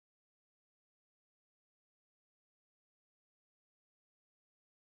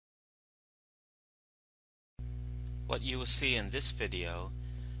What you will see in this video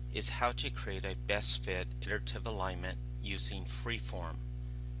is how to create a best fit iterative alignment using Freeform.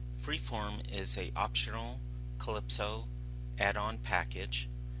 Freeform is an optional Calypso add-on package.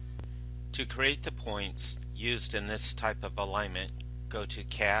 To create the points used in this type of alignment, go to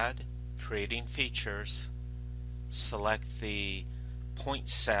CAD, Creating Features, select the Point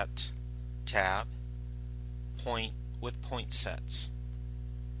Set tab, Point with Point Sets.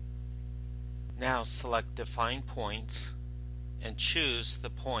 Now select Define Points and choose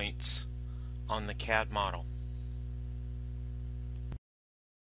the points on the CAD model.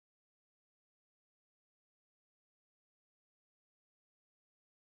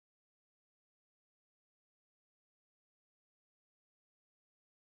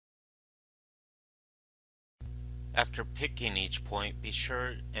 After picking each point, be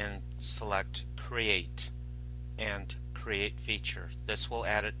sure and select Create and Create Feature. This will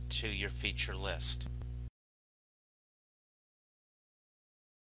add it to your feature list.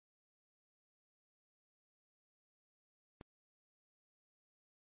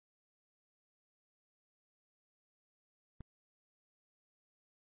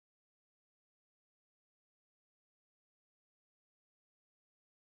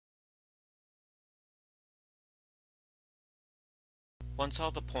 Once all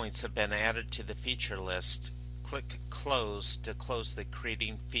the points have been added to the feature list, click Close to close the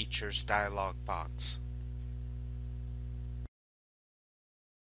Creating Features dialog box.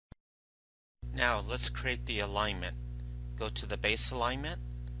 Now let's create the alignment. Go to the Base Alignment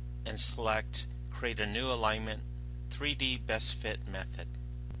and select Create a New Alignment 3D Best Fit Method.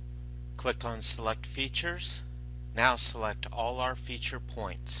 Click on Select Features. Now select all our feature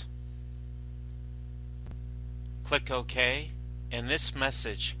points. Click OK, and this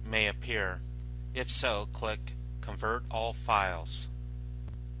message may appear. If so, click Convert All Files.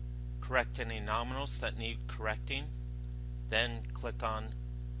 Correct any nominals that need correcting, then click on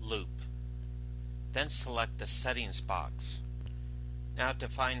Loop. Then select the Settings box. Now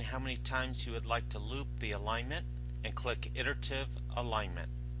define how many times you would like to loop the alignment and click Iterative Alignment.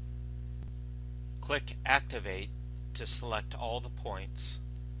 Click Activate to select all the points,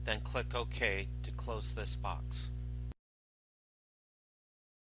 then click OK to close this box.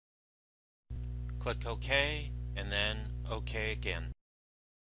 Click OK and then OK again.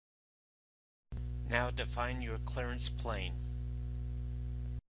 Now define your clearance plane.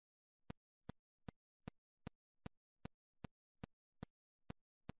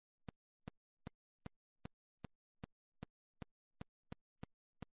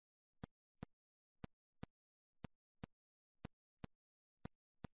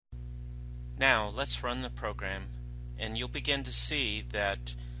 Now let's run the program, and you'll begin to see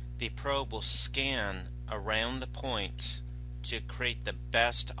that the probe will scan around the points to create the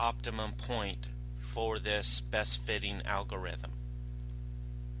best optimum point for this best fitting algorithm.